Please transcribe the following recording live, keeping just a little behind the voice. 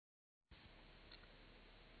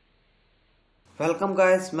Welcome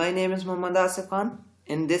guys, my name is Muhammad Asif Khan.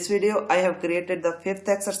 In this video, I have created the 5th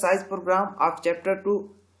exercise program of chapter 2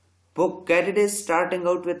 book Gaddis starting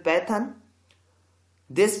out with Python.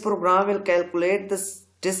 This program will calculate the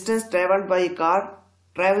distance traveled by a car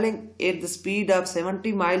traveling at the speed of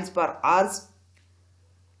 70 miles per hour.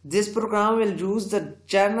 This program will use the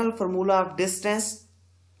general formula of distance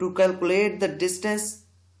to calculate the distance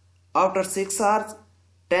after 6 hours,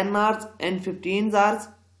 10 hours and 15 hours.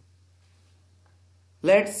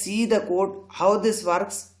 Let's see the code how this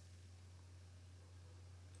works.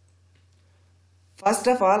 First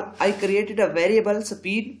of all, I created a variable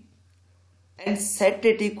speed and set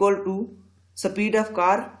it equal to speed of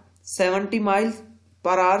car 70 miles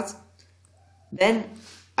per hour. Then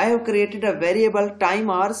I have created a variable time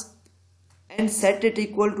hours and set it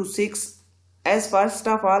equal to 6. As first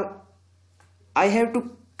of all, I have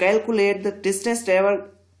to calculate the distance traveled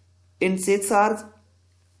in 6 hours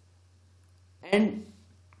and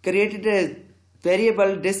created a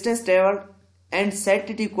variable distance traveled and set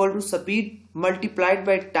it equal to speed multiplied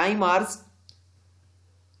by time hours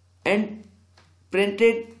and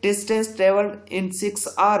printed distance traveled in 6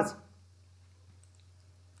 hours.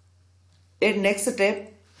 In next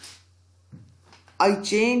step, I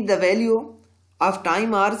change the value of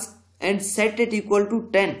time hours and set it equal to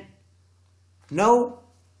 10. Now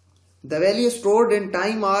the value stored in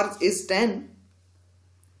time hours is 10.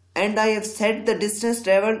 And I have set the distance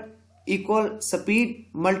traveled equal speed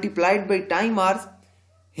multiplied by time hours.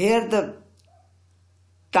 Here the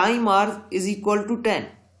time hours is equal to 10.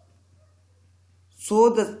 So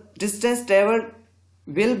the distance traveled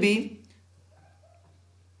will be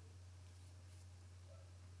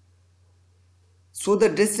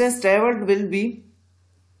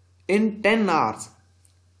in 10 hours.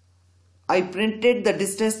 I printed the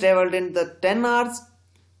distance traveled in the 10 hours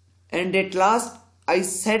and at last I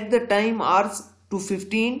set the time hours to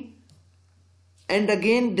 15 and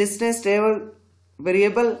again distance traveled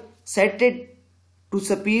variable set it to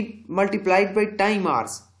speed multiplied by time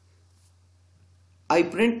hours. I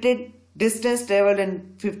printed distance traveled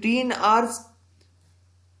in 15 hours.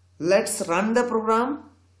 Let's run the program.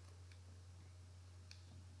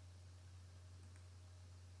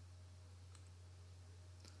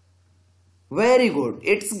 Very good.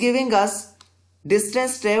 It's giving us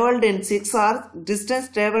distance traveled in 6 hours, distance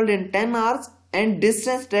traveled in 10 hours and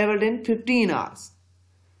distance traveled in 15 hours.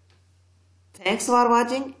 Thanks for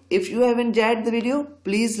watching. If you have enjoyed the video,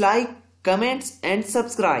 please like, comments and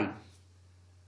subscribe.